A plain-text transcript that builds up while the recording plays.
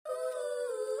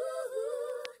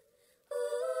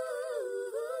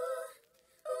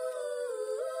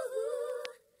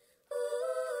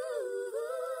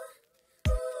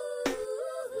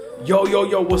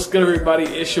Yo, what's good, everybody?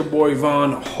 It's your boy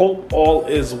Javon. Hope all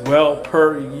is well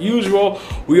per usual.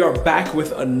 We are back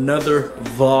with another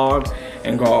vlog.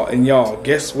 And y'all,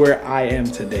 guess where I am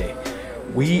today?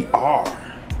 We are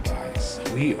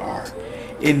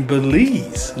in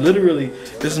Belize. Literally,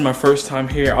 this is my first time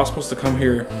here. I was supposed to come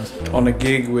here on a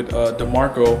gig with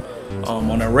DeMarco,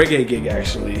 on a reggae gig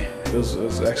actually. It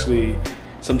was actually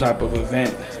some type of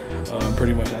event,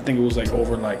 pretty much. I think it was like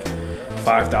over like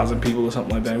 5,000 people or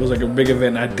something like that. It was like a big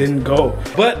event. I didn't go,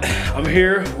 but I'm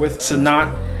here with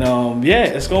Sinach. Yeah,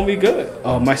 it's gonna be good.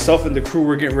 Myself and the crew,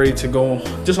 we're getting ready to go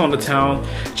just on the town,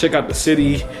 check out the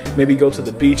city, maybe go to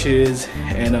the beaches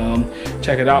and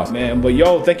check it out, man. But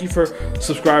yo, thank you for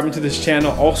subscribing to this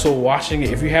channel, also watching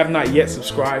it. If you have not yet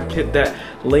subscribed, hit that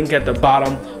link at the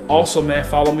bottom. Also, man,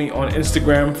 follow me on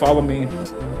Instagram, follow me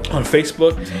on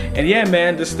Facebook, and yeah,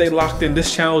 man, just stay locked in.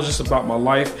 This channel is just about my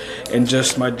life and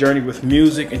just my journey with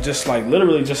music and just like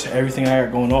literally just everything I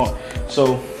got going on.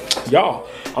 So y'all,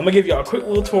 I'm gonna give y'all a quick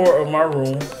little tour of my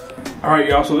room. All right,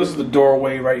 y'all, so this is the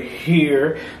doorway right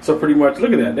here. So pretty much,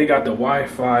 look at that, they got the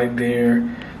Wi-Fi there.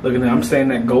 Look at that, I'm staying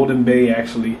at Golden Bay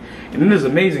actually, and then it's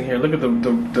amazing here. Look at the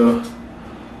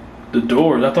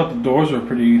doors. I thought the doors were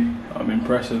pretty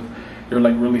impressive. They're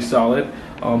like really solid.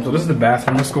 So this is the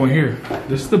bathroom. Let's go in here.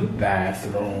 This is the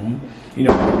bathroom. You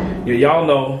know, y'all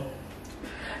know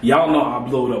I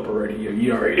blew it up already.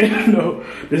 You already know.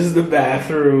 This is the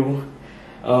bathroom.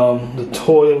 The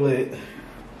toilet,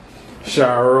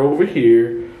 shower over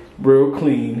here, real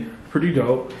clean, pretty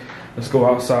dope. Let's go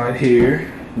outside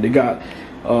here. They got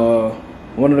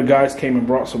one of the guys came and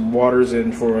brought some waters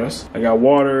in for us. I got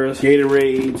waters,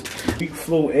 Gatorades. We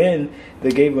flew in. They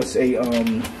gave us a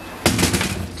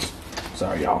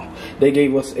sorry y'all, they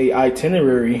gave us a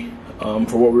itinerary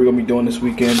for what we're gonna be doing this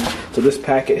weekend. So this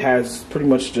packet has pretty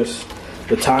much just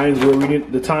the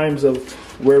times of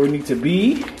where we need to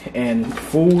be and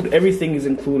food. Everything is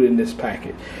included in this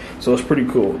packet, so it's pretty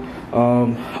cool.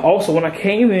 Also, when I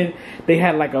came in, they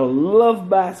had like a love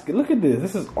basket. Look at this.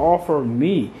 This is all for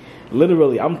me.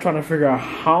 Literally, I'm trying to figure out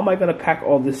how am I gonna pack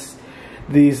all these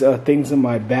things in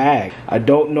my bag. I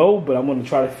don't know, but I'm gonna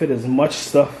try to fit as much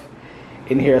stuff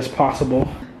in here as possible.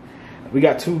 We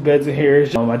got 2 beds in here.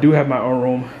 I do have my own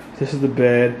room. This is the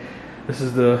bed. This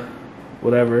is the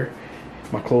whatever.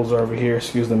 My clothes are over here.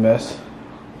 Excuse the mess.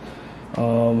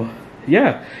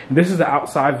 Yeah, this is the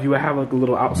outside view. I have like a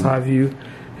little outside view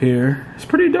here. It's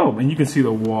pretty dope, and you can see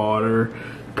the water.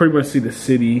 Pretty much see the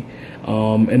city.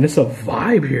 And it's a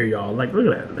vibe here, y'all. Like,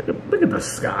 look at that. Look at the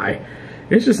sky.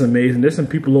 It's just amazing. There's some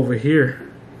people over here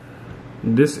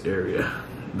in this area.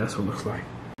 That's what it looks like.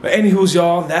 But anywho's,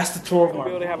 y'all, that's the tour of my...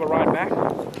 Will they have a ride back?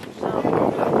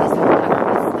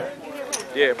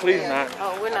 Yeah, please not.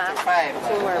 Oh, we're not.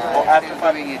 Don't worry about it. After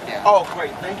 5 you get there. Oh,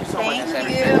 great. Thank you so much. Thank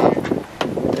you.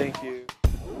 Thank you.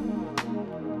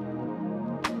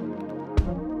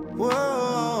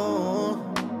 Whoa.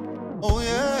 Oh,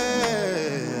 yeah.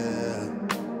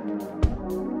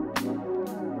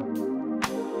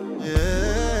 Yeah.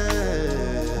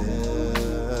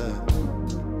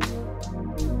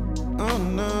 Oh,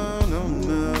 no.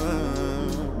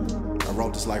 I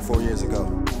wrote this like 4 years ago.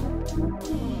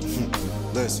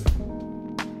 Listen.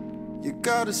 You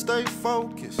gotta stay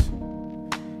focused.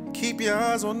 Keep your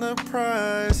eyes on the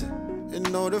prize.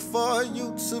 In order for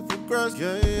you to progress,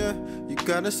 yeah. You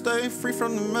gotta stay free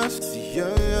from the mess,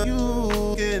 yeah.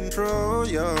 You control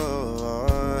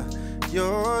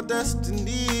your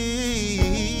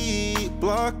destiny.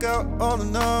 Block out all the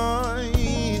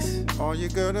noise. All you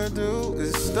gotta do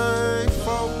is stay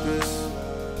focused.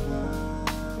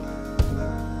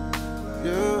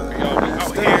 Y'all, we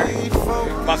out here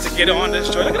about to get on this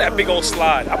joint. Look at that big old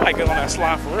slide. I might get on that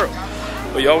slide for real.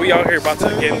 But y'all, we out here about to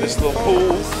get in this little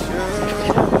pool.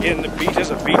 Get in the beach. There's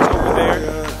a beach over there.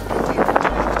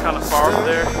 It's kind of far over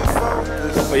there.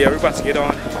 But yeah, we're about to get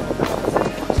on.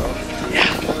 So, yeah.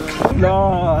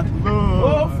 Lord.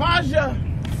 Oh, Faja,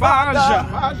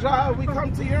 we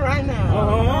come to you right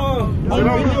now.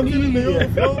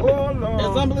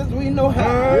 As humble as we know how.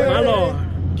 My Lord.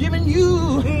 Giving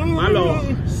you, my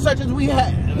Lord, such as we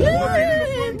have.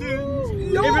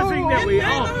 Everything that we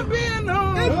are.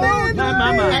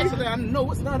 Actually, I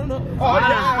know it's not enough. Oh,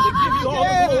 yeah. Give you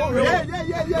all the glory. Yeah.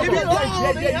 Give you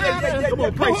all the honor. Come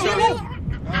on, pray,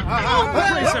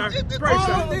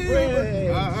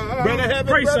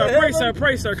 sir.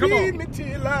 Pray, sir. Come on. Feed me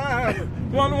till I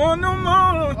want no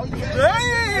more.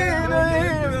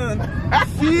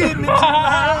 Feed me till I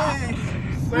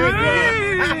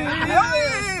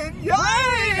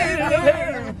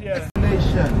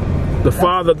nation. The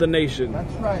father of the nation.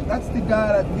 That's right. That's the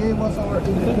guy that gave us our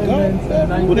independence in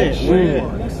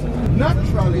 1964.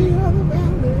 Naturally,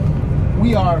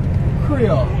 we are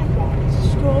Creole.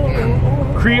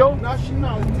 Creole?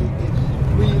 Nationality is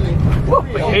really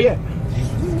Creole. Yeah.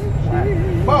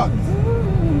 But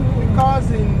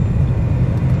because in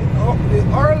the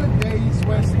early days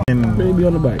when Baby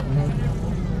on the back.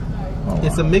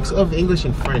 It's a mix of English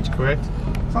and French, correct?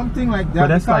 something like that. But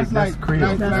that's because that's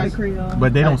Creole. That's the Creole.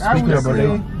 But they don't speak would it, but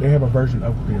say- they have a version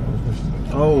of Creole.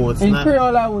 Oh, it's in not.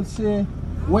 Creole, I would say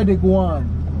where they go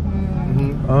on.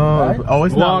 Oh, oh,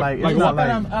 it's not Like- like like it's not When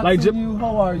like. I'm asking like you,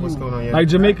 how are you? What's going on? Yeah. Like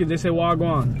Jamaicans, they say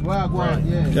Wagwan. Where I go on,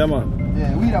 yeah. Come on.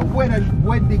 Yeah, we are where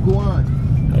they go on.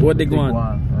 What they going?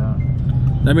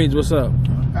 That means what's up?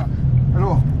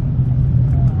 Hello.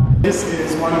 This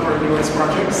is one of our newest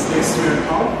projects, the Student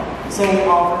Hub. So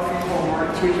our free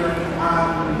homework, tutoring,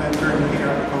 and mentoring here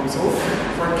at the council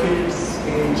for kids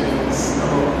ages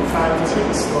about 5 to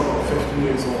 15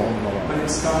 years old. And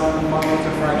it's done Monday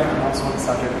to Friday and also on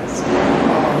Saturdays.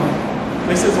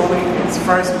 This is only its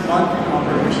first month in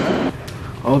operation.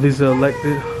 All these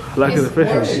elected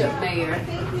officials. Worship, Mayor.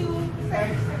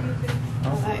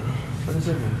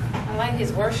 I like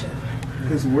his worship.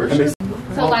 His worship.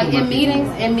 So, like in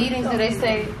meetings, do they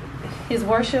say his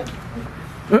worship?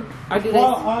 Or do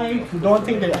Well, I don't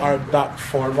think they are that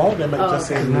formal. They might just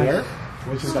say mayor.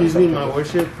 Which is Excuse me, my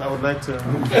worship. I would like to.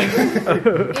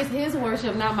 It's his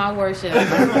worship, not my worship.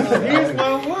 Here's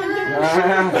my word.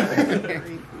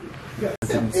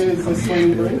 It is a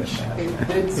swing bridge. It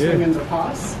did swing in the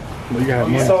past.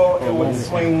 So it would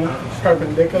swing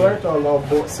perpendicular to allow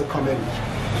boats to come in.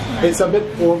 It's a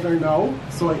bit older now,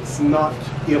 so it's not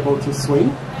able to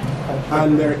swing.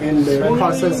 And they're in the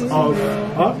process of...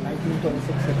 Huh?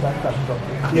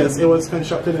 Yes, it was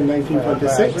constructed in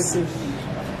 1926.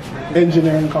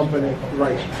 Engineering company,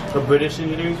 right. A British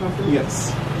engineering company?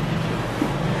 Yes.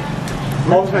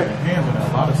 Okay.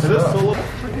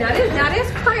 Now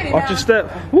this pretty. Watch your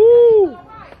step. Woo!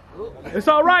 It's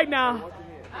all right now.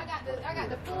 I got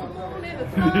the full moon in the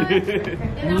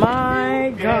sun.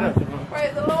 My God.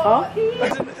 Praise the Lord.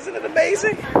 Isn't it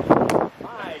amazing?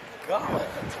 My God.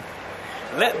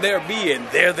 Let there be, and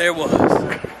there was.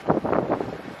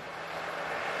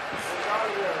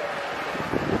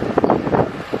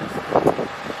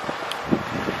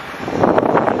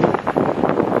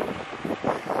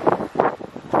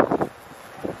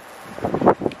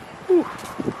 Whew.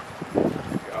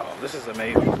 Oh, this is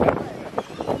amazing.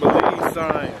 Belize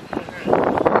sign.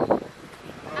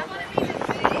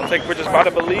 I'll take pictures by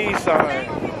the Belize sign.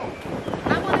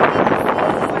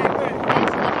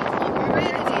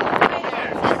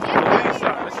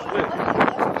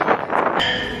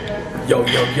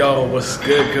 Yo, what's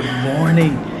good? Good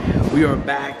morning. We are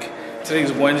back.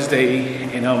 Today's Wednesday,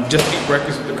 and just ate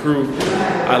breakfast with the crew.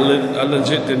 I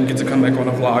legit didn't get to come back on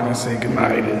the vlog and say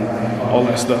goodnight and all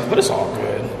that stuff, but it's all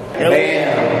good.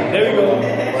 Bam! There we go.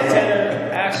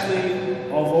 Tanner, Ashley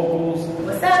on vocals.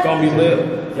 What's up? It's gonna be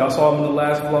lit. Y'all saw him in the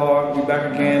last vlog. We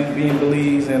back again, being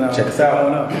Belize, and check us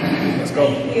out. Up. Let's go.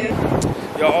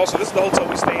 Yo, also, this is the hotel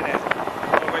we staying at.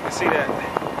 I don't know if I can see that.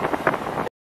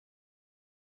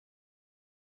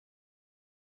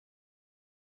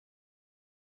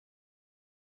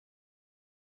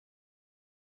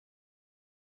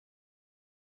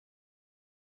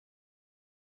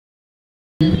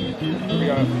 We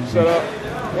got set up.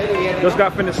 Just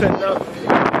got finished setting up.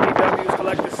 AW's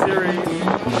collective series.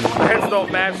 The heads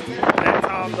don't match. That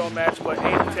tom don't match, but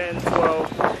 8, 10,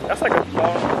 12. That's like a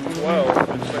long 12.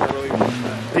 It's like a really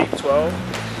deep 12.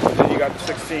 And then you got the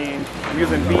 16. I'm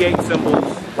using V8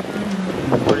 symbols.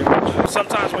 Pretty much.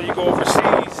 Sometimes when you go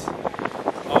overseas,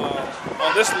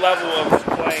 on this level of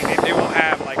playing, they won't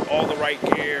have like all the right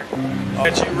gear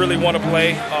that you really want to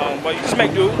play, but you just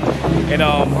make do, and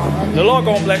the Lord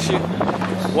gonna bless you.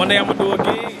 One day I'm gonna do a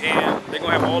gig, and they're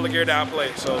gonna have all the gear that I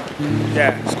play. So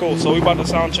yeah, it's cool. So we about to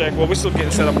sound check. Well, we're still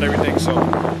getting set up and everything, so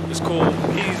it's cool.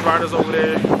 He's Ryder's over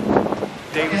there.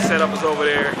 David's setup is over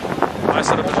there. My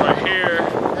setup is right here,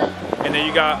 and then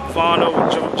you got Vaughn over,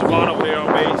 Javon over there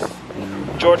on bass.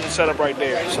 Jordan's setup right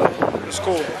there. So it's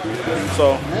cool.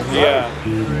 So yeah.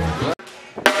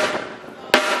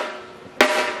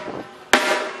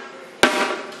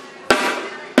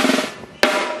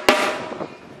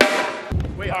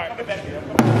 Wait, all right, get back here.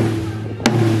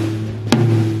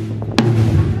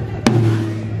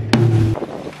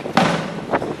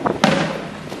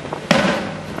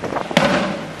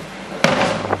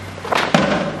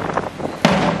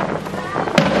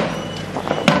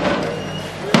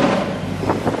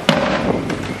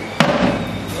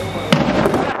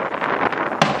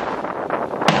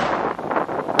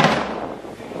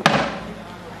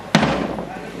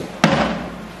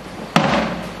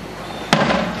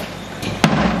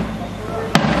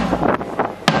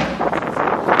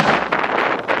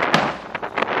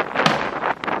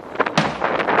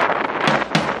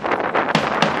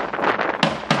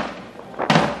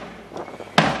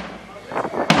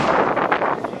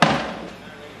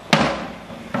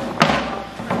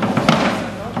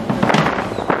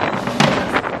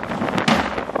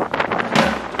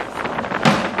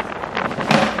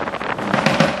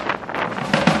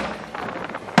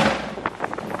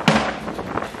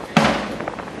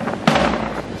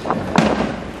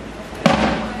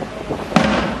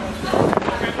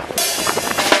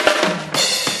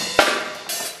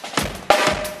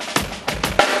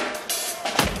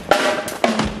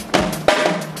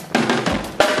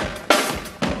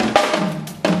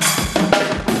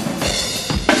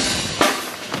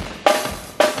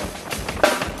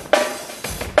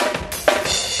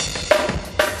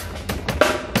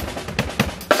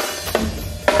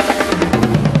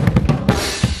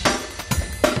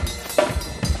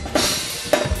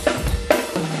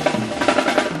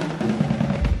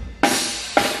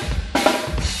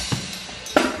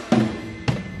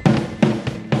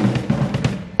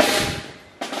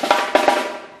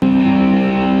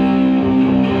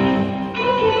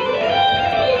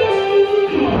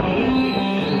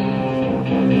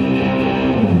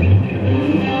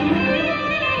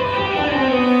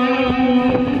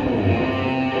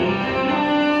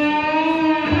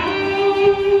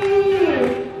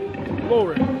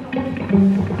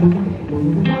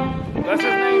 That's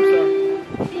his name, sir.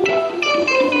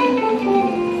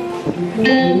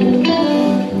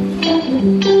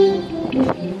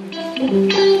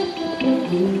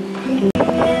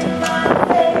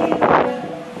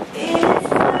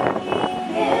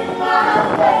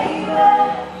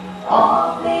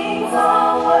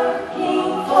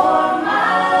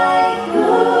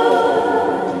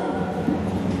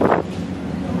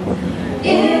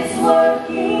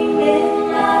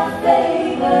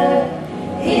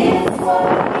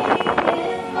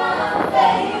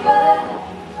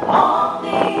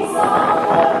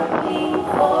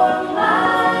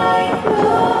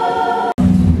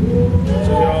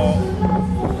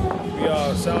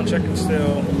 Sound checking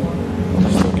still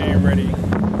getting ready.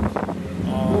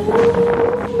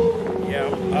 Yeah,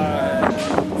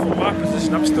 from my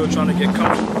position, I'm still trying to get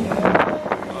comfortable.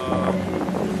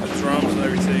 The drums and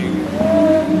everything.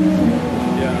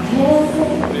 Yeah.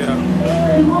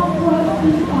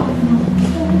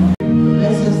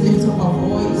 Let's just lift up our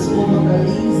voice over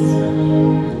Belize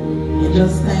and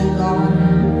just thank God.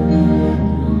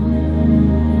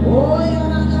 Oh,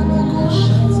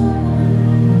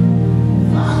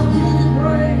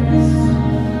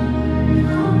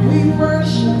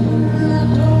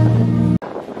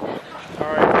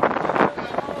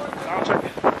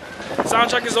 Sound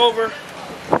check is over.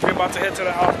 We're about to head to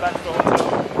the house, back to the hotel.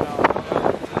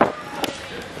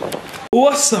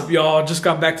 What's up, y'all? Just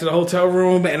got back to the hotel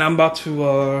room and I'm about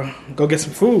to go get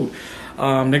some food.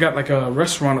 They got like a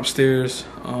restaurant upstairs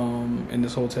in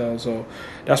this hotel, so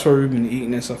that's where we've been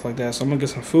eating and stuff like that. So I'm gonna get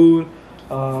some food.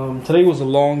 Today was a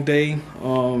long day,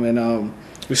 and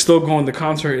we're still going. The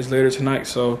concert is later tonight,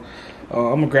 so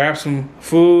I'm gonna grab some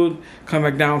food, come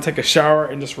back down, take a shower,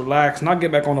 and just relax. And I'll get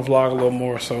back on the vlog a little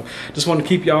more. So just want to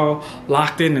keep y'all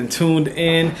locked in and tuned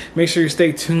in. Make sure you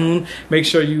stay tuned. Make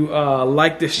sure you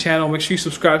like this channel. Make sure you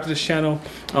subscribe to this channel.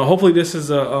 Hopefully this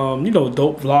is a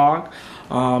dope vlog.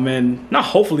 And not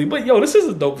hopefully, but yo, this is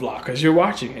a dope vlog because you're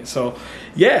watching it. So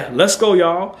yeah, let's go,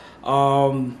 y'all.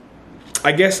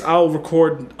 I guess I'll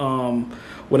record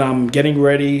when I'm getting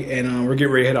ready and we're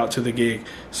getting ready to head out to the gig.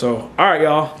 So, all right,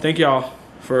 y'all. Thank y'all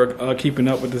for keeping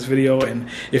up with this video. And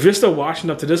if you're still watching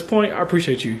up to this point, I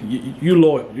appreciate you. You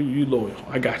loyal. You loyal.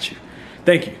 I got you.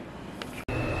 Thank you.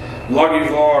 Vloggy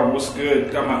vlog, what's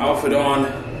good? Got my outfit on,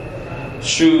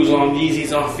 shoes on,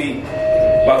 Yeezys on feet.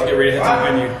 About to get ready to head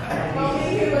to the venue.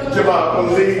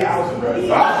 Javon, leave the house, bro.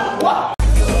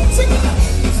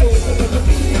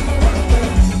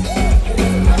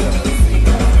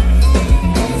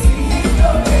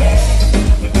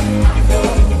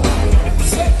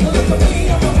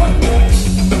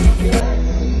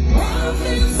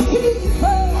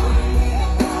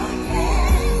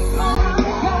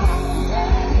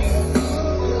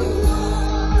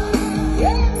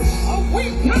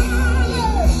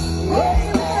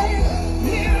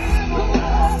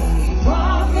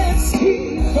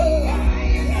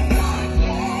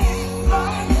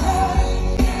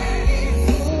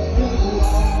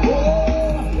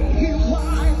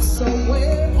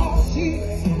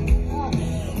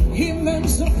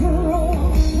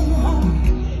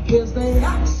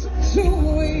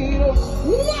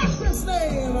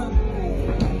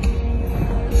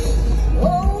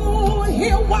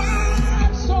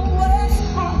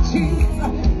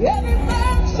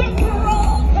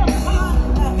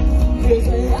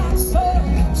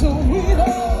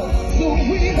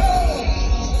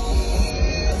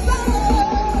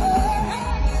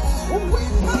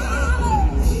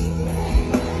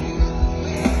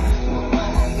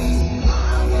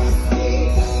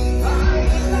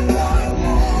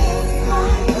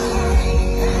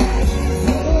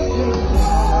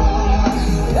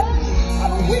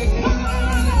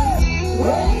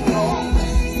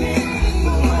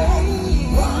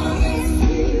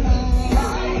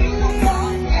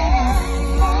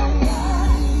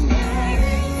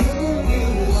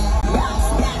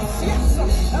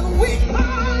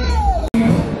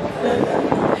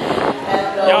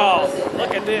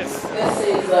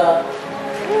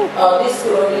 This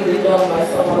could only be done by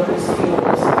someone who's skilled.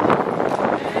 Are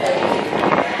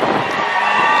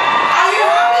you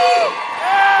happy?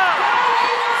 Yeah!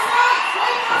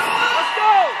 Let's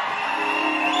go!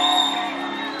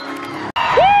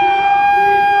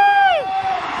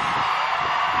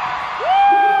 Woo!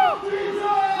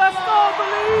 Let's go,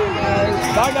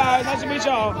 Belize! Bye, guys. Nice to meet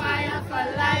y'all. Fire for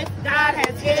life God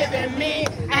has given me,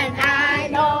 and I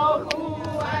know who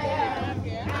I am.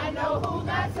 I know who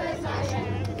God says I am.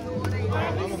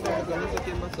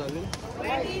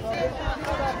 Where he says I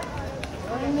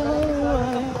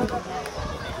am.